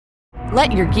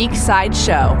Let your geek side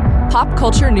show. Pop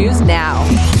culture news now.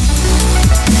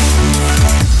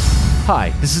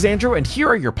 Hi, this is Andrew, and here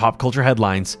are your pop culture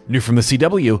headlines. New from the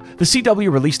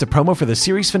CW released a promo for the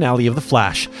series finale of The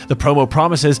Flash. The promo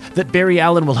promises that Barry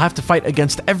Allen will have to fight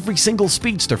against every single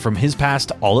speedster from his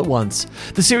past all at once.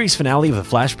 The series finale of The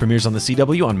Flash premieres on the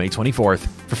CW on May 24th.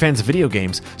 For fans of video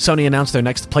games, Sony announced their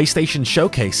next PlayStation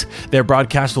showcase. Their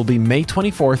broadcast will be May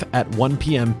 24th at 1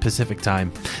 p.m. Pacific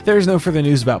time. There is no further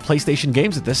news about PlayStation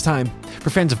games at this time. For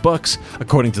fans of books,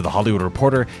 according to The Hollywood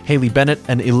Reporter, Haley Bennett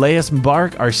and Elias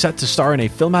Mbark are set to star in a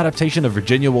film adaptation of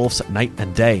Virginia Woolf's Night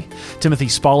and Day. Timothy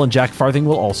Spall and Jack Farthing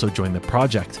will also join the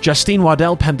project. Justine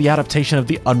Waddell penned the adaptation of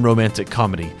the unromantic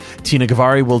comedy. Tina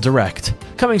Gavari will direct.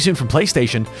 Coming soon from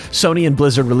PlayStation, Sony and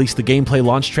Blizzard released the gameplay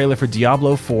launch trailer for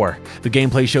Diablo 4. The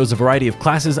gameplay shows a variety of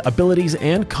classes, abilities,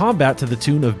 and combat to the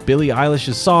tune of Billie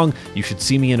Eilish's song, You Should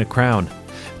See Me in a Crown.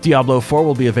 Diablo 4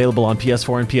 will be available on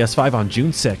PS4 and PS5 on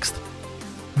June 6th.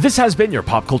 This has been your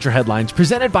Pop Culture Headlines,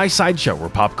 presented by Sideshow, where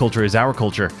pop culture is our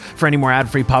culture. For any more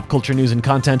ad-free pop culture news and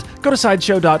content, go to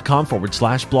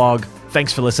sideshow.com/blog.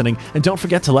 Thanks for listening, and don't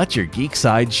forget to let your geek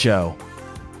side show.